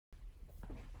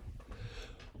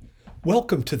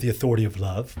Welcome to the Authority of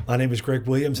Love. My name is Greg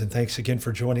Williams, and thanks again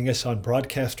for joining us on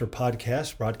Broadcaster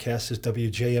Podcast. Broadcast is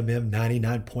WJMM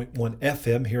 99.1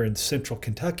 FM here in Central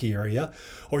Kentucky area,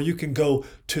 or you can go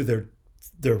to their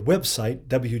website,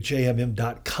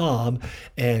 WJMM.com,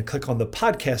 and click on the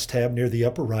podcast tab near the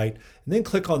upper right, and then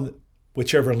click on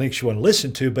whichever links you want to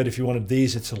listen to. But if you wanted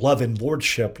these, it's Love and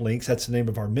Lordship links. That's the name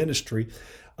of our ministry.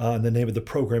 And the name of the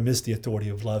program is The Authority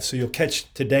of Love. So you'll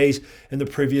catch today's and the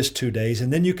previous 2 days.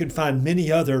 And then you can find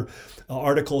many other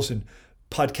articles and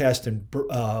podcasts and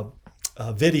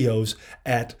videos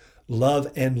at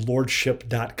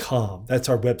loveandlordship.com. That's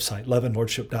our website,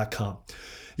 loveandlordship.com.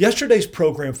 Yesterday's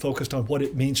program focused on what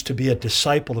it means to be a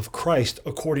disciple of Christ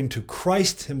according to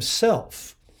Christ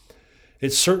himself.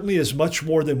 It certainly is much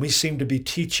more than we seem to be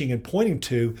teaching and pointing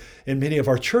to in many of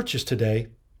our churches today.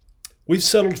 We've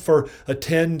settled for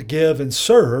attend, give, and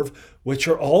serve, which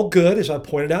are all good, as I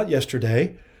pointed out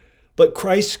yesterday. But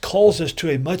Christ calls us to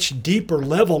a much deeper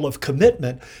level of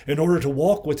commitment in order to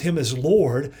walk with him as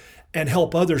Lord and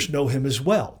help others know him as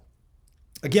well.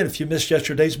 Again, if you missed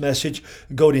yesterday's message,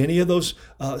 go to any of those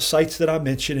sites that I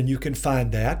mentioned and you can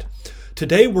find that.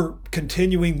 Today we're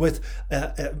continuing with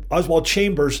Oswald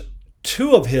Chambers,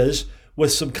 two of his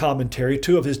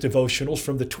devotionals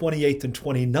from the 28th and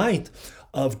 29th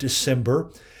of December.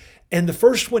 And the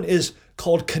first one is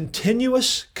called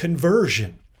Continuous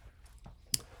Conversion.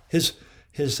 His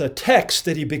text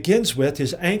that he begins with,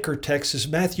 his anchor text, is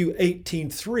Matthew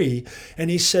 18:3, and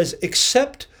he says,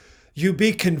 "Except you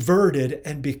be converted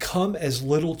and become as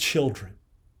little children."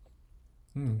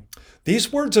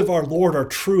 These words of our Lord are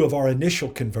true of our initial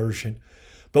conversion,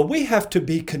 but we have to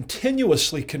be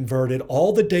continuously converted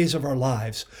all the days of our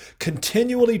lives,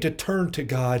 continually to turn to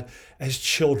God as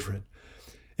children.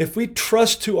 If we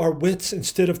trust to our wits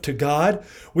instead of to God,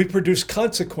 we produce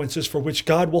consequences for which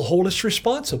God will hold us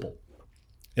responsible.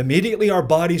 Immediately our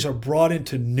bodies are brought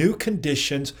into new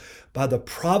conditions by the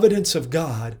providence of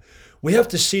God. We have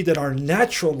to see that our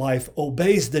natural life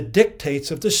obeys the dictates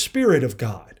of the Spirit of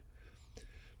God.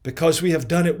 Because we have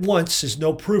done it once is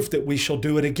no proof that we shall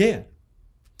do it again.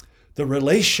 The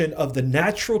relation of the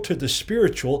natural to the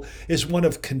spiritual is one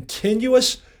of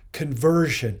continuous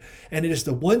conversion. And it is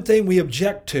the one thing we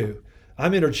object to.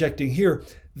 I'm interjecting here.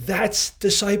 That's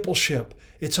discipleship.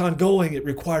 It's ongoing. It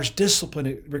requires discipline.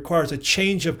 It requires a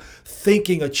change of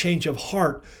thinking, a change of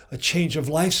heart, a change of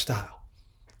lifestyle.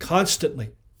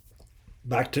 Constantly.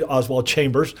 Back to Oswald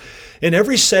Chambers. In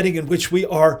every setting in which we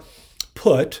are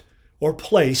put or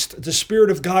placed, the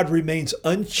Spirit of God remains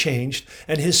unchanged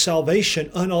and his salvation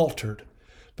unaltered.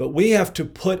 But we have to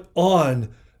put on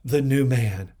the new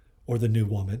man or the new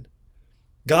woman.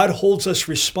 God holds us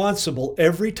responsible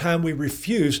every time we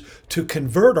refuse to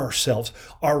convert ourselves.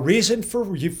 Our reason for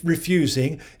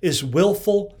refusing is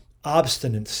willful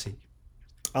obstinacy.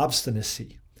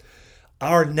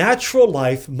 Our natural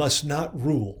life must not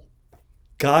rule.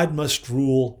 God must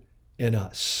rule in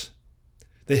us.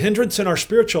 The hindrance in our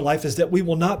spiritual life is that we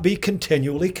will not be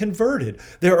continually converted.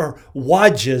 There are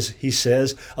wages, he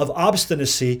says, of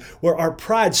obstinacy where our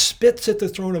pride spits at the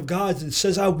throne of God and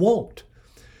says, I won't.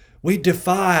 We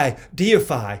deify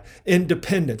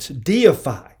independence,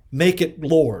 make it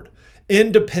Lord,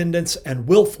 independence and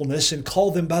willfulness, and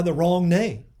call them by the wrong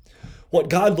name. What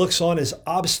God looks on as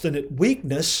obstinate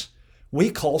weakness, we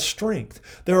call strength.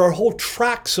 There are whole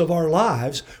tracts of our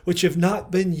lives which have not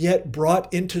been yet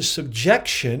brought into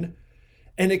subjection,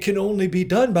 and it can only be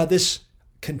done by this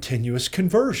continuous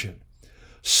conversion.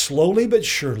 Slowly but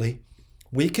surely,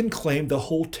 we can claim the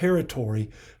whole territory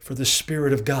for the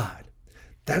Spirit of God.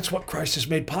 That's what Christ has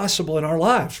made possible in our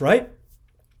lives, right?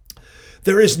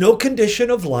 There is no condition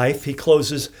of life, he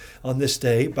closes on this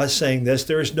day by saying this,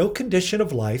 there is no condition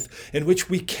of life in which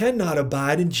we cannot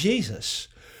abide in Jesus.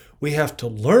 We have to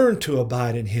learn to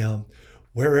abide in him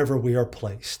wherever we are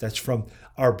placed. That's from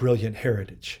Our Brilliant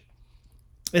Heritage.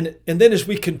 And then as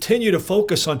we continue to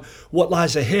focus on what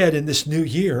lies ahead in this new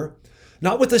year,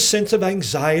 not with a sense of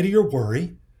anxiety or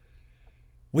worry,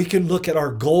 we can look at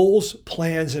our goals,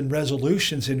 plans, and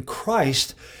resolutions in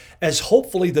Christ as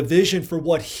hopefully the vision for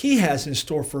what he has in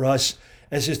store for us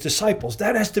as his disciples.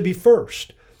 That has to be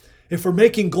first. If we're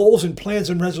making goals and plans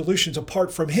and resolutions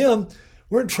apart from him,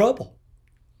 we're in trouble.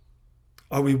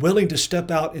 Are we willing to step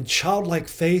out in childlike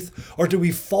faith, or do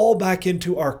we fall back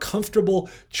into our comfortable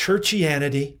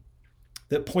churchianity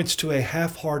that points to a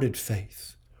half-hearted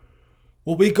faith?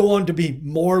 Will we go on to be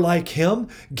more like him,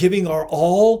 giving our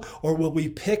all, or will we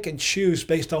pick and choose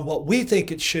based on what we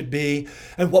think it should be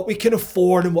and what we can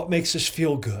afford and what makes us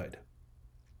feel good?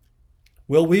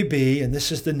 Will we be, and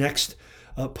this is the next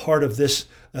part of this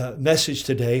message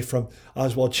today from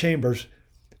Oswald Chambers,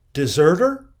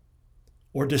 deserter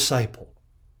or disciple.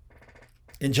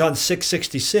 In John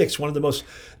 6:66, one of the most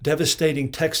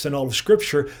devastating texts in all of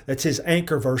Scripture, that's his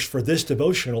anchor verse for this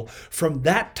devotional. From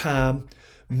that time,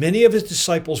 many of his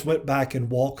disciples went back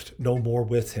and walked no more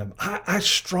with him. I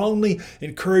strongly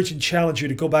encourage and challenge you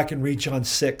to go back and read John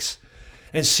 6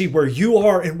 and see where you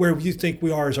are and where you think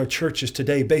we are as our churches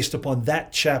today based upon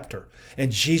that chapter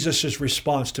and Jesus'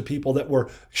 response to people that were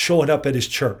showing up at his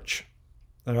church.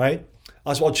 All right?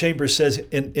 Oswald Chambers says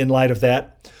in light of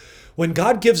that, when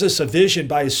God gives us a vision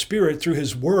by his Spirit through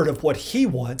his word of what he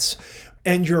wants,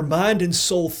 and your mind and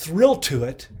soul thrill to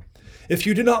it, if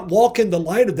you do not walk in the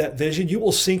light of that vision, you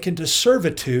will sink into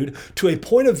servitude to a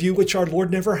point of view which our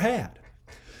Lord never had.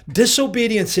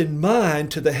 Disobedience in mind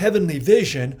to the heavenly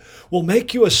vision will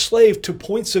make you a slave to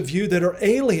points of view that are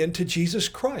alien to Jesus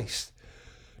Christ.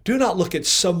 Do not look at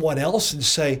someone else and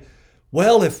say,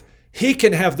 well, if he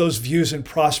can have those views and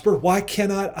prosper, why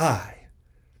cannot I?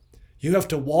 You have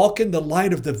to walk in the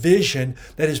light of the vision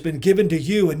that has been given to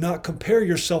you and not compare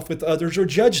yourself with others or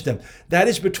judge them. That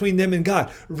is between them and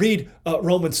God. Read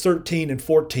Romans 13 and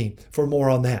 14 for more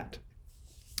on that.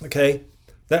 Okay?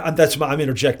 I'm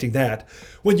interjecting that.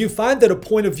 When you find that a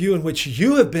point of view in which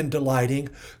you have been delighting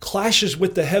clashes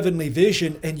with the heavenly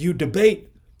vision and you debate,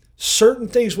 certain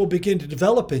things will begin to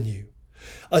develop in you.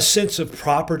 A sense of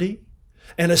property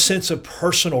and a sense of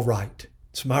personal right.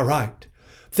 It's my right.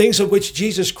 Things of which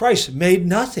Jesus Christ made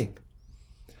nothing.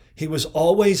 He was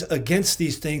always against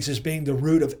these things as being the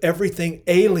root of everything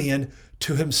alien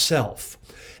to himself.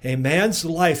 A man's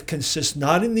life consists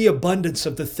not in the abundance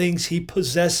of the things he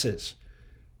possesses.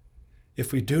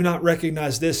 If we do not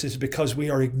recognize this, it's because we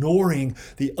are ignoring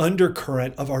the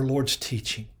undercurrent of our Lord's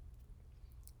teaching.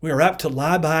 We are apt to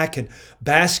lie back and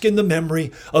bask in the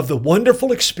memory of the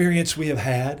wonderful experience we have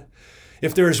had.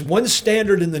 If there is one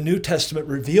standard in the New Testament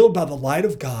revealed by the light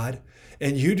of God,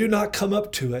 and you do not come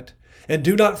up to it, and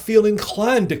do not feel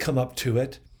inclined to come up to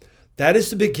it, that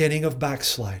is the beginning of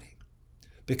backsliding,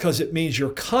 because it means your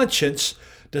conscience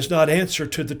does not answer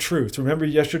to the truth. Remember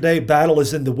yesterday, battle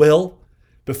is in the will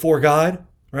before God,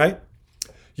 right?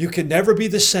 You can never be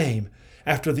the same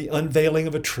after the unveiling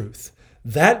of a truth.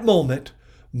 That moment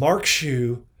marks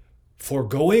you for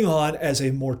going on as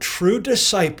a more true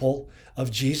disciple of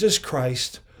Jesus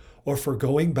Christ or for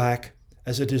going back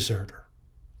as a deserter.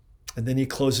 And then he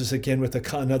closes again with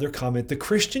another comment. The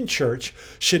Christian church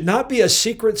should not be a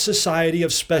secret society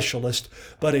of specialists,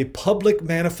 but a public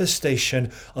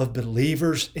manifestation of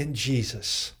believers in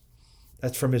Jesus.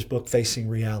 That's from his book, Facing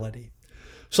Reality.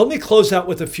 So let me close out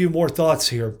with a few more thoughts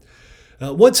here.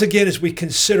 Once again, as we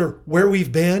consider where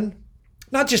we've been,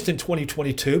 not just in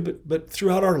 2022, but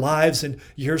throughout our lives and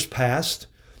years past,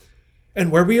 and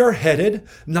where we are headed,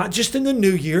 not just in the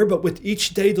new year, but with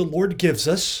each day the Lord gives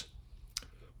us,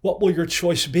 what will your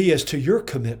choice be as to your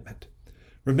commitment?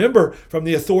 Remember from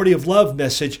the Authority of Love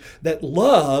message that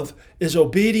love is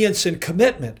obedience and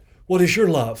commitment. What is your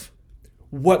love?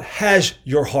 What has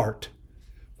your heart?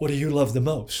 What do you love the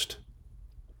most?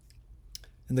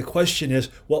 And the question is,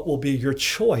 what will be your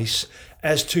choice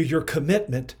as to your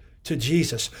commitment to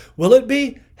Jesus? Will it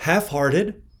be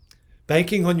half-hearted,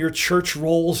 banking on your church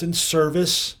roles and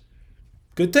service?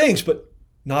 Good things, but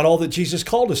not all that Jesus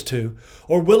called us to.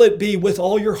 Or will it be with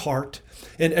all your heart,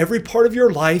 in every part of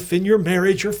your life, in your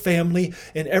marriage, your family,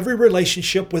 in every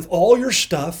relationship, with all your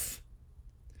stuff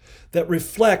that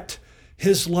reflect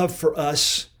his love for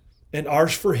us and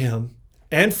ours for him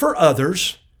and for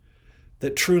others,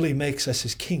 that truly makes us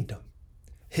his kingdom,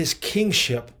 his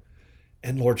kingship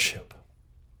and lordship?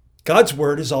 God's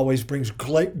word, as always, brings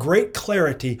great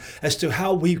clarity as to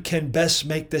how we can best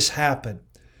make this happen.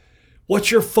 What's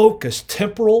your focus,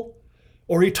 temporal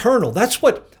or eternal? That's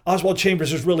what Oswald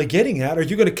Chambers is really getting at. Are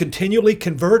you going to continually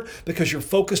convert because you're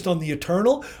focused on the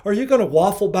eternal? Or are you going to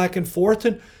waffle back and forth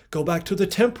and go back to the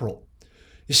temporal?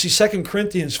 You see, 2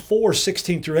 Corinthians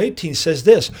 4:16 through 18 says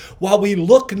this, while we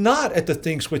look not at the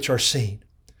things which are seen,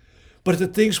 but at the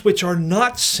things which are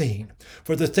not seen.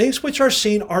 For the things which are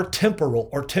seen are temporal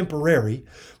or temporary,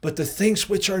 but the things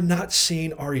which are not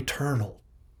seen are eternal.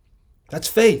 That's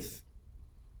faith.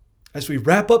 As we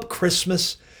wrap up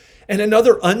Christmas and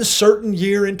another uncertain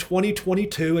year in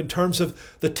 2022 in terms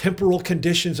of the temporal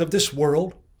conditions of this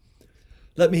world,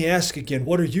 let me ask again,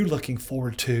 what are you looking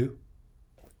forward to?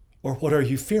 Or what are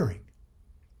you fearing?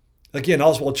 Again,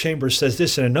 Oswald Chambers says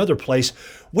this in another place.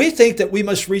 We think that we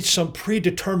must reach some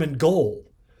predetermined goal,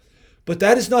 but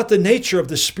that is not the nature of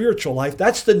the spiritual life.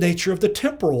 That's the nature of the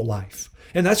temporal life.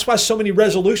 And that's why so many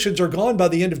resolutions are gone by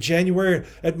the end of January,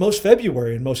 at most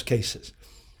February in most cases.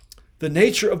 the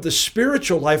nature of the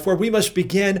spiritual life where we must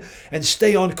begin and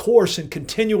stay on course and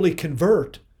continually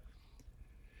convert,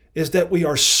 is that we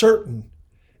are certain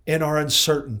in our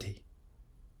uncertainty.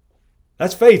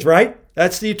 That's faith, right?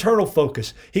 That's the eternal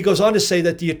focus. He goes on to say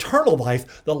that the eternal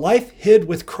life, the life hid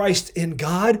with Christ in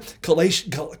God,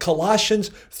 Colossians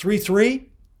 3:3,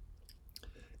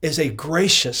 is a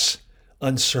gracious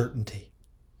uncertainty.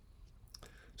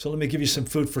 So let me give you some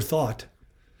food for thought.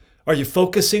 Are you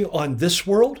focusing on this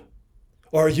world?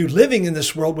 Or are you living in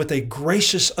this world with a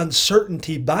gracious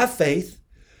uncertainty by faith,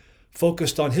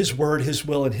 focused on His word, His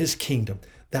will, and His kingdom,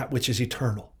 that which is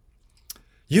eternal?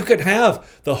 You could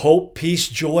have the hope, peace,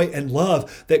 joy, and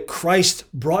love that Christ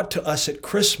brought to us at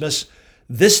Christmas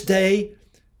this day,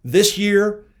 this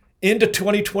year, into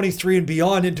 2023 and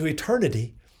beyond, into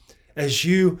eternity, as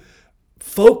you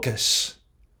focus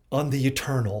on the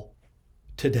eternal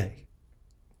today.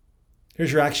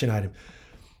 Here's your action item.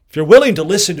 If you're willing to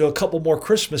listen to a couple more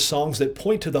Christmas songs that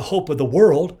point to the hope of the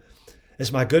world, as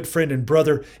my good friend and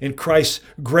brother in Christ,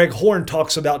 Greg Horn,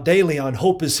 talks about daily on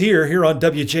Hope is here on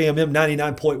WJMM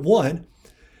 99.1,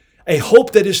 a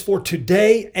hope that is for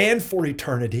today and for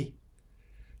eternity.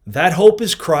 That hope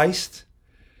is Christ.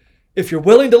 If you're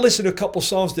willing to listen to a couple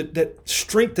songs that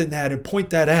strengthen that and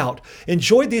point that out,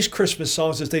 enjoy these Christmas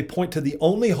songs as they point to the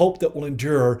only hope that will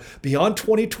endure beyond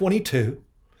 2022,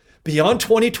 beyond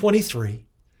 2023,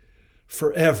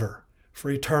 forever. For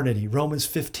eternity, Romans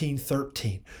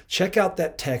 15:13. Check out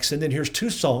that text. And then here's two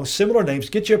songs, similar names.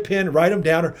 Get you a pen, write them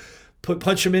down, or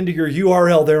punch them into your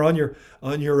URL there on your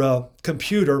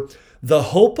computer. The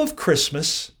Hope of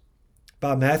Christmas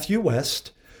by Matthew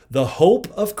West. The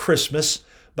Hope of Christmas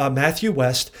by Matthew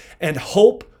West. And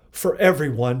Hope for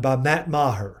Everyone by Matt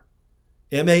Maher.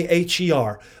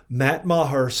 M-A-H-E-R. Matt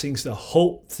Maher sings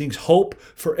Hope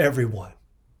for Everyone.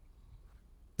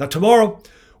 Now tomorrow,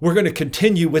 we're going to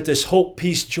continue with this hope,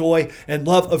 peace, joy, and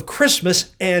love of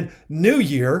Christmas and New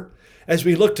Year as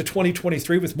we look to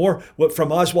 2023 with more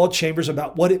from Oswald Chambers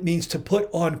about what it means to put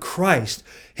on Christ,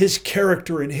 His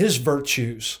character and His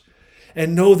virtues,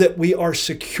 and know that we are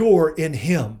secure in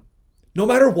Him. No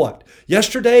matter what,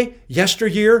 yesterday,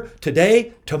 yesteryear,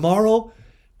 today, tomorrow,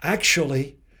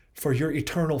 actually for your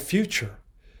eternal future,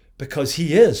 because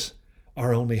He is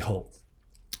our only hope.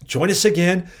 Join us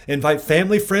again. Invite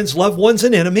family, friends, loved ones,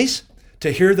 and enemies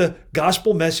to hear the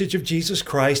gospel message of Jesus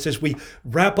Christ as we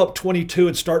wrap up 22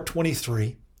 and start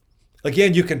 23.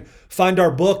 Again, you can find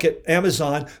our book at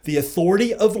Amazon, The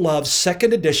Authority of Love,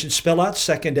 2nd edition, spell out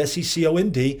second,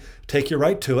 S-E-C-O-N-D, take you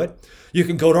right to it. You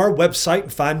can go to our website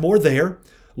and find more there,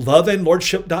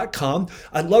 loveandlordship.com.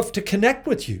 I'd love to connect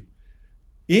with you.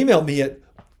 Email me at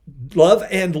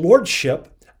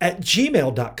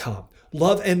loveandlordship@gmail.com.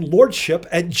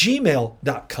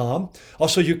 loveandlordship@gmail.com.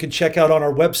 Also, you can check out on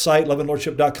our website,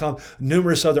 loveandlordship.com,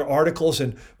 numerous other articles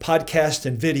and podcasts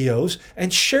and videos,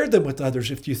 and share them with others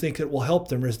if you think it will help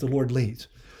them as the Lord leads.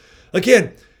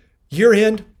 Again, year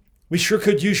end, we sure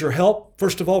could use your help.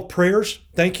 First of all, prayers.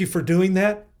 Thank you for doing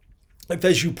that. If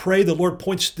as you pray, the Lord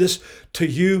points this to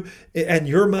you and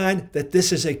your mind that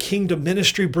this is a kingdom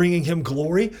ministry bringing Him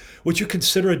glory, would you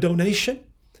consider a donation?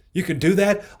 You can do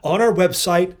that on our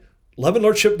website,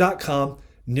 loveandlordship.com.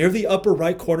 Near the upper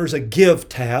right corner is a Give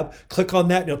tab. Click on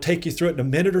that and it'll take you through it in a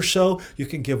minute or so. You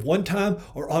can give one time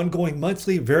or ongoing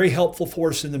monthly. Very helpful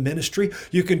for us in the ministry.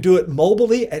 You can do it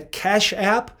mobilely at Cash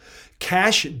App,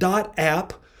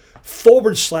 cash.app/$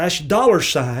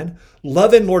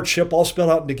 Love and Lordship, all spelled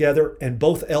out together, and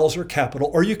both L's are capital.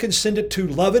 Or you can send it to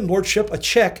Love and Lordship, a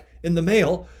check in the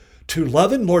mail, to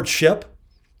Love and Lordship,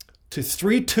 to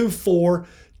 324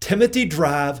 Timothy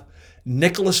Drive,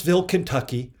 Nicholasville,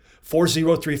 Kentucky,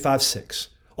 40356.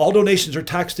 All donations are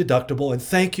tax deductible, and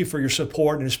thank you for your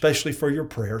support and especially for your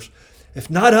prayers. If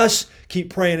not us,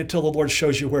 keep praying until the Lord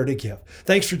shows you where to give.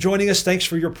 Thanks for joining us. Thanks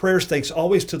for your prayers. Thanks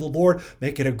always to the Lord.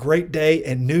 Make it a great day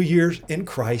and New Year's in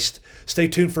Christ. Stay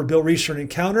tuned for Bill Reeser and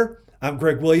Encounter. I'm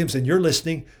Greg Williams, and you're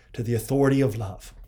listening to The Authority of Love.